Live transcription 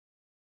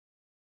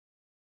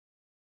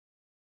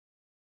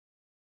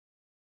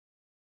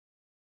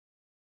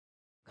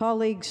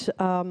Colleagues,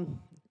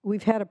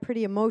 we've had a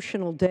pretty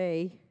emotional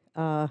day.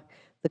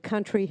 The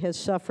country has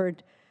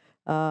suffered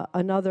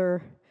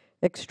another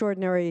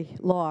extraordinary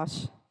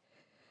loss.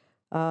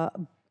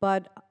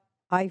 But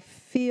I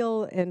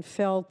feel and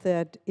felt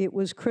that it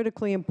was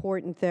critically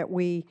important that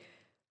we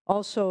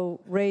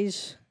also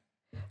raise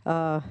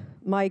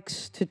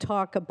mics to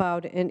talk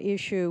about an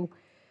issue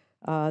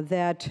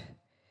that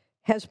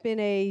has been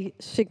a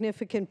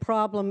significant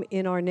problem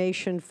in our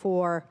nation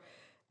for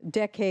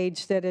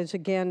decades, that has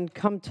again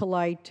come to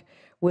light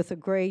with a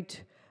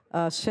great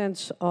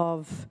sense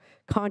of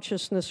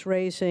consciousness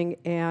raising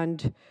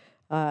and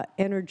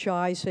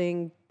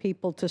energizing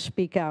people to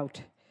speak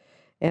out.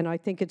 And I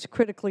think it's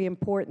critically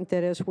important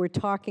that as we're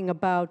talking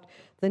about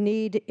the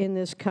need in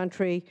this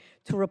country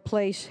to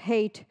replace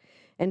hate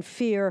and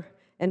fear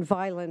and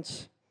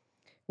violence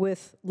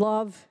with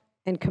love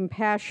and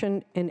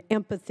compassion and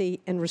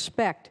empathy and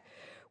respect,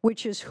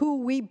 which is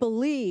who we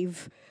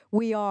believe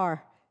we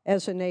are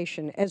as a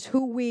nation, as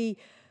who we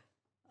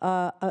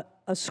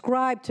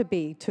ascribe to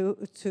be, to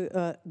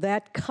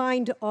that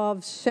kind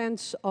of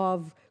sense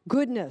of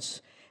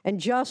goodness and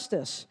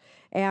justice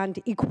and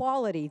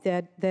equality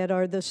that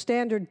are the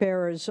standard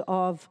bearers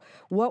of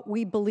what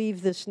we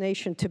believe this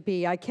nation to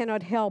be. I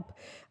cannot help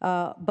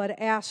but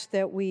ask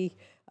that we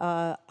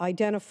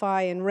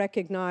identify and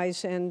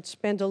recognize and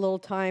spend a little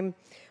time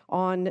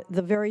on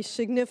the very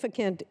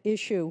significant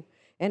issue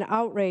and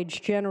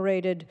outrage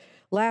generated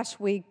last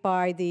week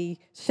by the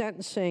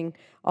sentencing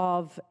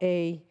of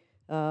a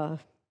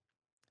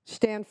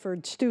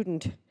Stanford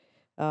student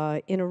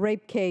in a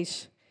rape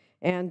case,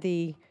 and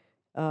the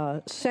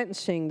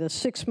sentencing, the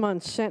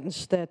 6-month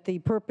sentence that the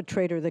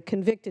perpetrator, the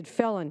convicted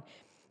felon,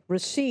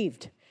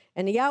 received,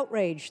 and the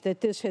outrage that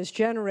this has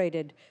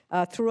generated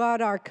throughout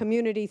our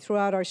community,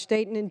 throughout our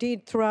state, and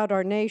indeed throughout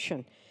our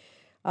nation.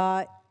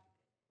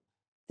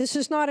 This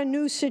is not a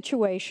new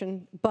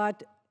situation,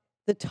 but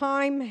the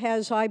time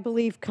has, I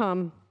believe,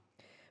 come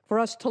for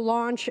us to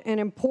launch an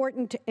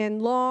important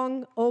and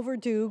long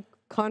overdue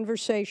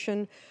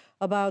conversation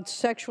about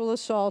sexual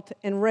assault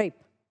and rape.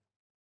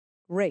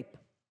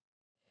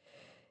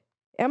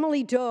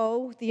 Emily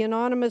Doe, the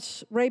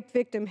anonymous rape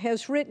victim,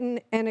 has written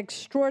an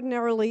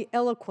extraordinarily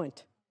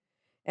eloquent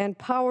and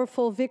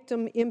powerful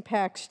victim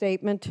impact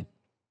statement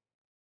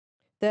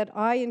that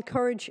I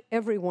encourage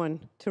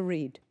everyone to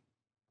read.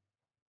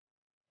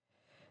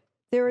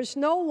 There is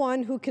no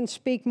one who can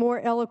speak more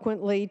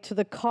eloquently to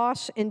the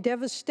costs and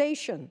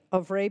devastation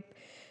of rape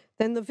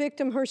than the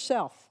victim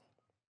herself.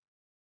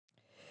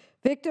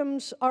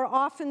 Victims are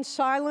often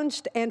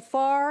silenced and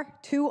far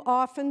too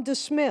often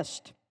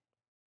dismissed.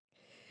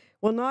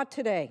 Well, not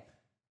today.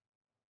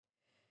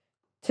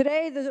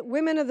 Today, the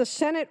women of the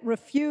Senate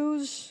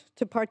refuse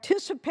to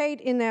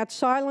participate in that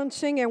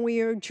silencing, and we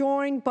are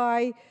joined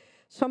by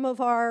some of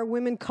our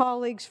women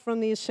colleagues from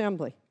the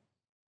Assembly.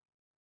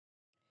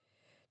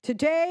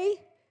 Today,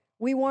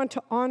 we want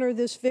to honor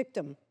this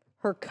victim,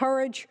 her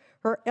courage,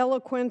 her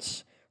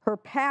eloquence, her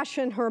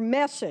passion, her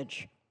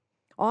message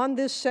on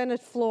this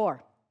Senate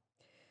floor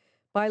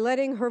by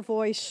letting her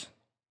voice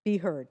be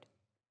heard.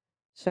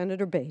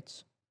 Senator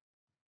Bates.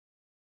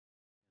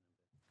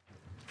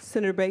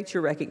 Senator Bates,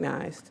 you're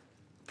recognized.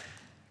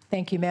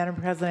 Thank you, Madam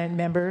President and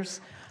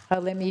members.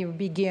 Let me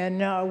begin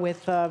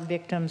with a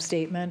victim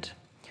statement.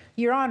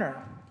 Your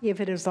Honor,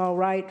 if it is all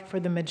right for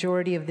the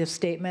majority of this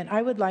statement,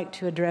 I would like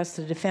to address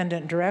the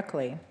defendant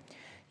directly.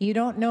 You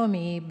don't know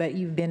me, but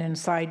you've been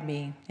inside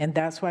me, and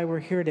that's why we're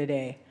here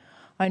today.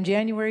 On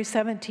January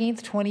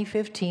 17th,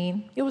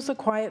 2015, it was a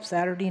quiet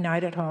Saturday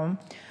night at home.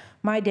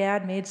 My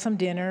dad made some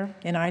dinner,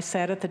 and I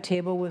sat at the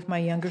table with my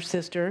younger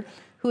sister,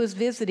 who was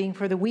visiting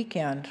for the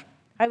weekend.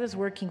 I was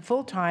working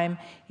full-time,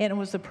 and it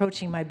was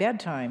approaching my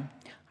bedtime.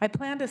 I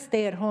planned to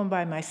stay at home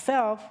by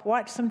myself,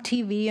 watch some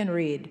TV, and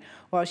read,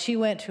 while she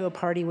went to a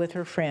party with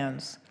her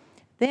friends.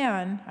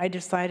 Then I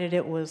decided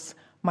it was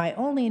my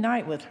only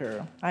night with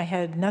her. I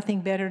had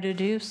nothing better to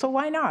do, so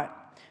why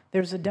not?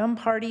 There's a dumb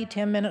party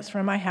 10 minutes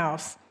from my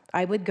house.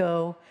 I would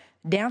go,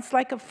 dance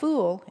like a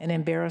fool, and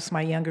embarrass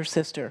my younger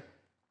sister.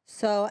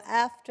 So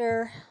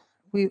after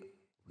we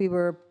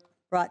were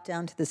brought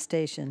down to the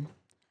station,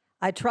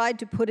 I tried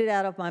to put it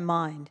out of my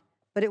mind,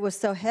 but it was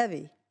so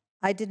heavy.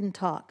 I didn't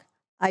talk.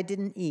 I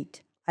didn't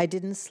eat. I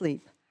didn't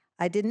sleep.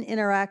 I didn't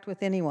interact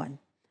with anyone.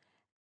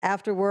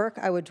 After work,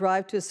 I would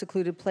drive to a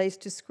secluded place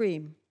to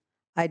scream.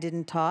 I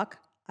didn't talk.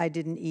 I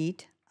didn't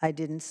eat. I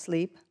didn't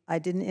sleep. I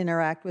didn't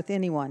interact with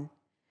anyone.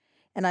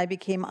 And I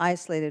became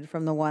isolated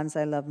from the ones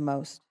I loved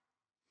most.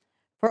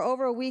 For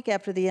over a week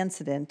after the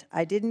incident,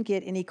 I didn't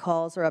get any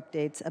calls or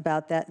updates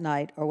about that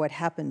night or what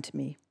happened to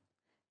me.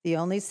 The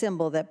only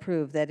symbol that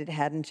proved that it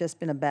hadn't just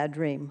been a bad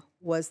dream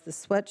was the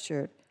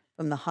sweatshirt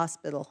from the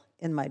hospital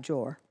in my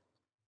drawer.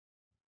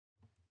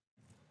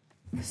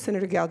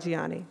 Senator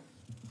Galgiani.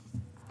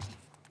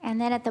 And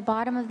then at the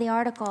bottom of the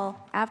article,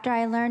 after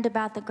I learned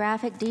about the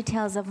graphic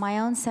details of my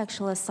own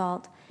sexual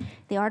assault,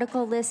 the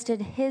article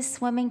listed his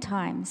swimming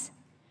times.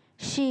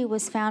 She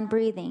was found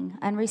breathing,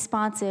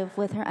 unresponsive,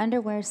 with her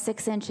underwear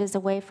 6 inches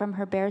away from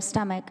her bare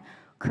stomach,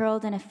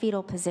 curled in a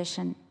fetal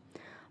position.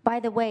 By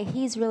the way,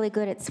 he's really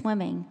good at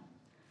swimming.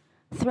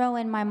 Throw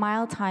in my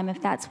mile time if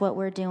that's what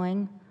we're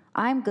doing.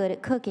 I'm good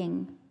at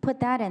cooking. Put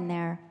that in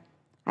there.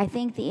 I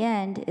think the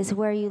end is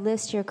where you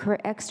list your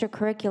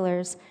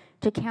extracurriculars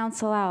to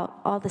cancel out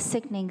all the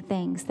sickening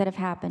things that have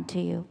happened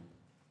to you.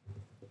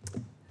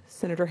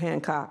 Senator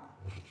Hancock.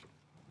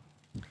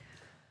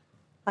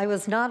 I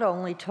was not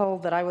only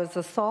told that I was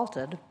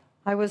assaulted,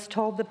 I was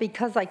told that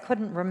because I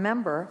couldn't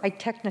remember, I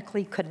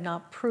technically could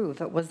not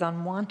prove it was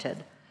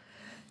unwanted.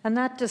 And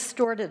that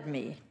distorted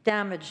me,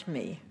 damaged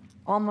me,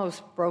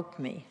 almost broke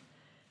me.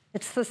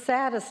 It's the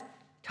saddest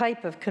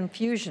type of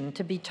confusion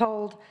to be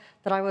told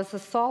that I was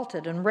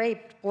assaulted and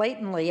raped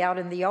blatantly out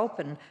in the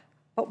open,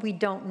 but we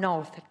don't know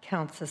if it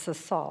counts as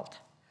assault.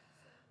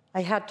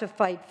 I had to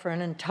fight for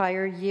an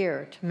entire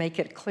year to make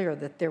it clear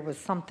that there was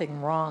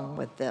something wrong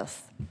with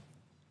this.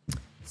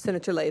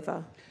 Senator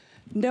Leyva.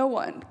 No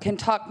one can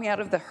talk me out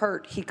of the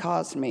hurt he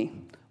caused me.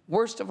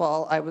 Worst of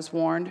all, I was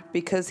warned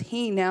because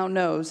he now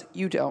knows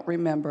you don't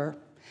remember.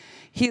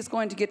 He is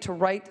going to get to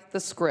write the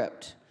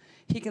script.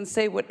 He can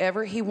say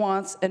whatever he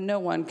wants and no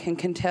one can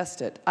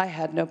contest it. I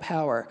had no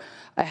power.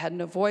 I had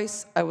no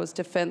voice. I was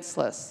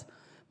defenseless.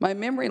 My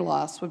memory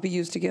loss would be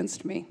used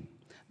against me.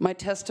 My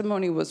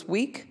testimony was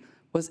weak,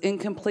 was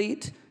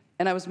incomplete,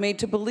 and I was made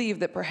to believe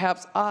that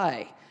perhaps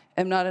I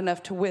am not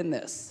enough to win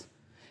this.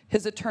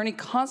 His attorney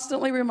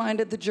constantly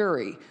reminded the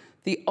jury,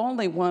 the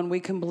only one we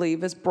can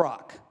believe is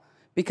Brock,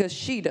 because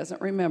she doesn't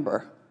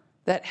remember.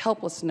 That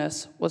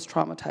helplessness was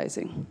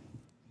traumatizing.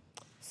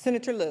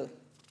 Senator Liu.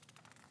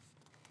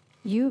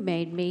 You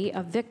made me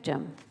a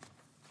victim.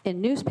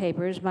 In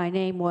newspapers, my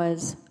name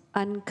was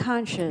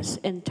unconscious,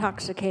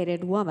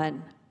 intoxicated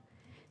woman.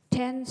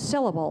 10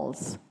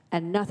 syllables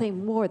and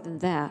nothing more than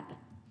that.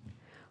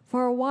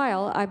 For a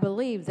while, I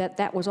believed that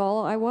that was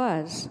all I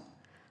was.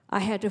 I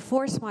had to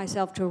force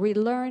myself to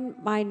relearn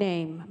my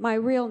name, my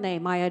real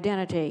name, my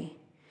identity,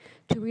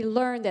 to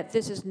relearn that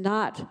this is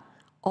not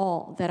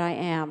all that I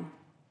am,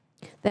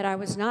 that I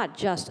was not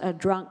just a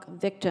drunk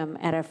victim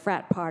at a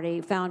frat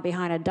party found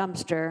behind a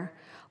dumpster,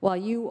 while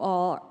you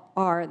all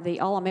are the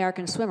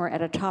all-American swimmer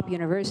at a top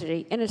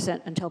university,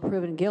 innocent until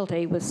proven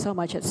guilty with so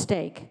much at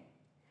stake.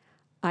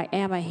 I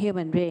am a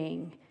human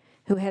being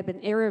who had been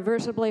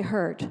irreversibly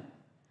hurt.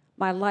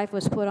 My life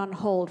was put on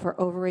hold for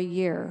over a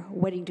year,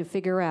 waiting to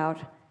figure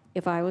out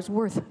if I was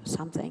worth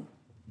something.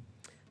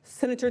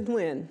 Senator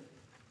Nguyen.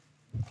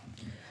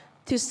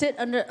 To sit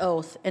under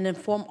oath and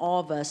inform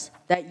all of us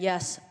that,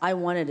 yes, I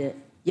wanted it,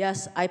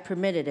 yes, I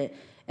permitted it,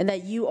 and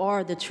that you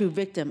are the true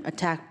victim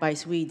attacked by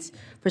Swedes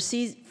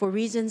for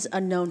reasons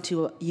unknown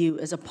to you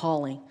is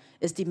appalling,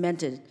 is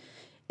demented,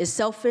 is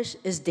selfish,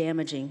 is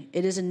damaging.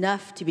 It is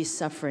enough to be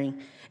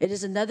suffering. It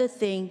is another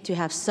thing to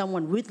have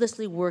someone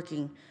ruthlessly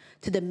working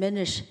to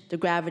diminish the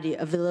gravity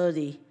and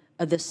validity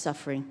of this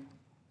suffering.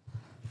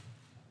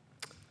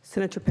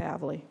 Senator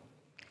Pavley.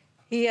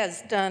 He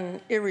has done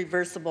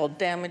irreversible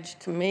damage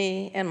to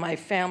me and my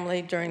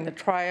family during the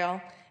trial,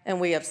 and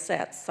we have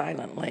sat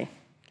silently.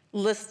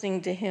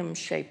 Listening to him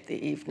shape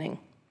the evening.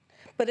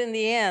 But in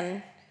the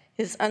end,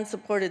 his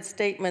unsupported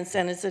statements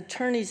and his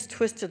attorney's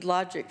twisted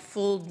logic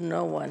fooled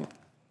no one.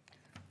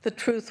 The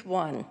truth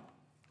won.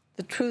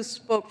 The truth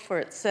spoke for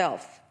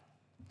itself.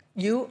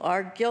 You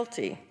are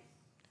guilty.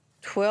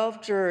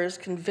 12 jurors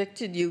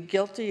convicted you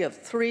guilty of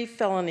 3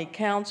 felony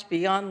counts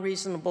beyond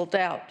reasonable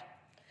doubt.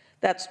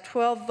 That's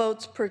 12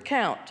 votes per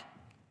count,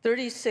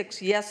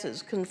 36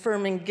 yeses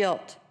confirming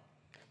guilt.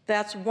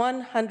 That's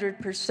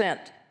 100%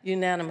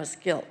 unanimous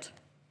guilt.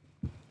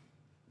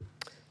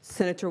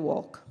 Senator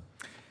Wolk.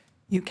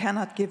 You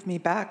cannot give me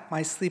back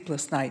my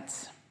sleepless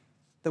nights,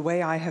 the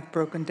way I have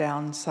broken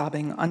down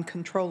sobbing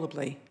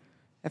uncontrollably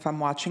if I'm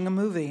watching a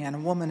movie and a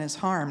woman is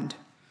harmed.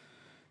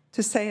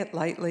 To say it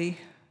lightly,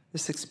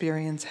 this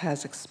experience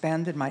has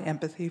expanded my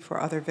empathy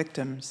for other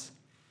victims.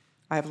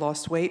 I have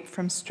lost weight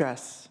from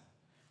stress.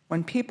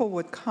 When people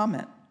would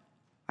comment,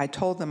 I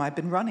told them I've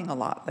been running a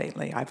lot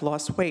lately. I've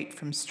lost weight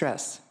from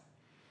stress.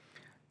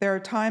 There are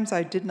times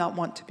I did not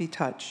want to be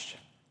touched.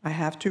 I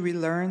have to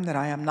relearn that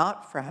I am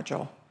not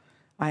fragile.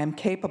 I am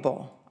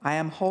capable. I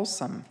am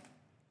wholesome,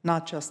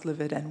 not just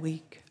livid and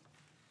weak.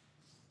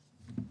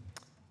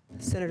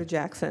 Senator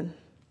Jackson.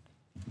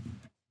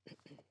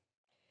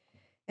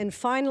 And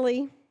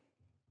finally,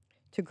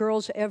 to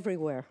girls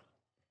everywhere,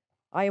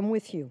 I am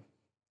with you.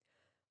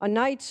 On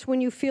nights when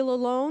you feel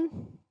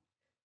alone,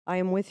 I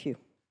am with you.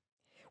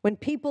 When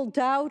people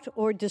doubt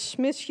or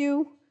dismiss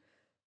you,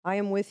 I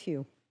am with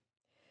you.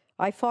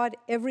 I fought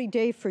every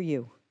day for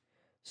you,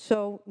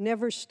 so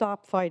never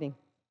stop fighting.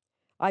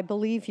 I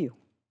believe you.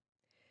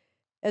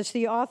 As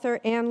the author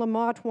Anne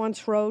Lamott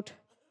once wrote,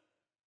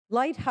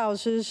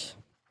 lighthouses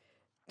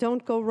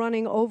don't go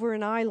running over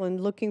an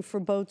island looking for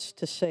boats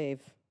to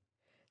save.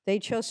 They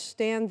just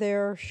stand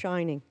there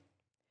shining.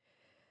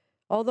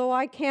 Although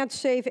I can't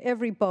save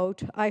every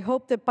boat, I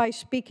hope that by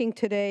speaking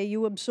today,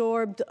 you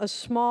absorbed a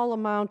small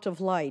amount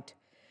of light,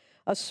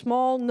 a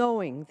small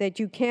knowing that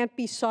you can't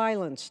be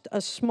silenced,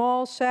 a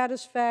small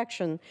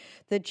satisfaction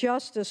that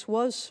justice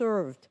was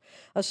served,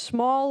 a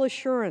small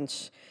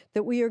assurance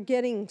that we are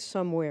getting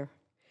somewhere,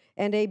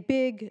 and a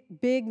big,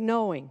 big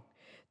knowing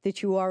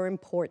that you are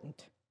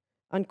important.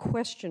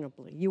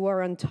 Unquestionably, you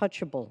are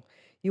untouchable,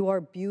 you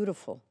are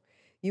beautiful,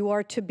 you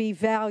are to be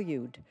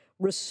valued,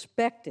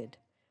 respected,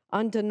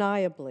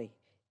 undeniably,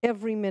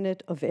 every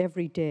minute of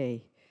every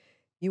day.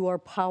 You are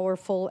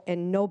powerful,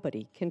 and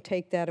nobody can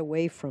take that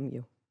away from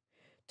you.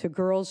 To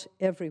girls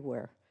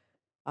everywhere,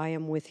 I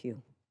am with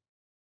you.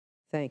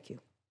 Thank you.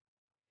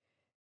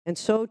 And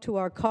so to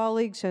our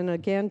colleagues, and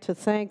again to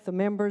thank the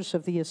members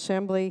of the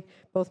Assembly,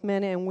 both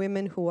men and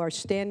women who are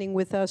standing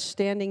with us,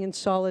 standing in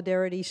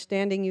solidarity,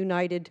 standing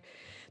united.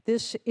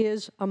 This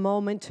is a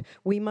moment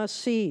we must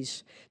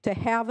seize to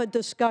have a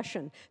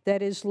discussion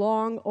that is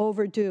long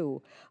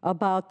overdue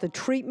about the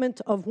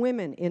treatment of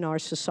women in our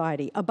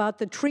society, about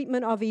the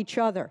treatment of each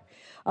other,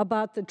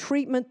 about the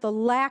treatment, the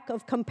lack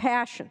of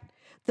compassion,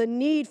 the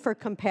need for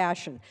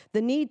compassion,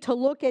 the need to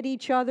look at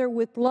each other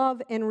with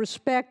love and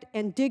respect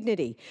and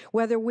dignity,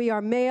 whether we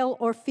are male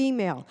or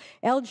female,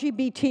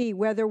 LGBT,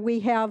 whether we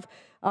have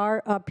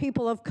our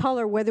people of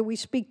color, whether we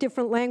speak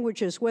different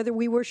languages, whether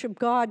we worship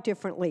God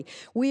differently.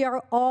 We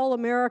are all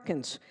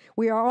Americans.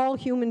 We are all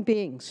human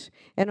beings.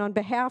 And on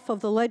behalf of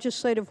the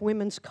Legislative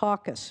Women's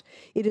Caucus,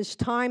 it is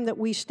time that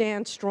we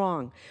stand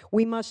strong.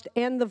 We must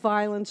end the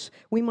violence.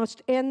 We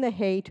must end the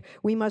hate.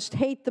 We must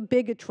hate the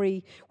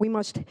bigotry. We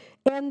must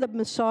end the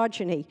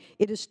misogyny.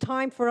 It is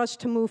time for us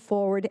to move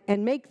forward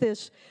and make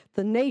this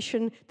the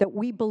nation that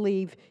we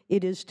believe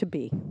it is to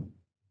be.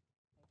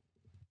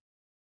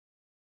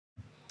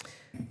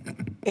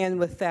 And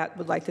with that,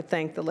 would like to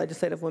thank the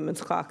Legislative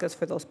Women's Caucus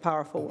for those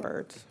powerful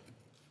words.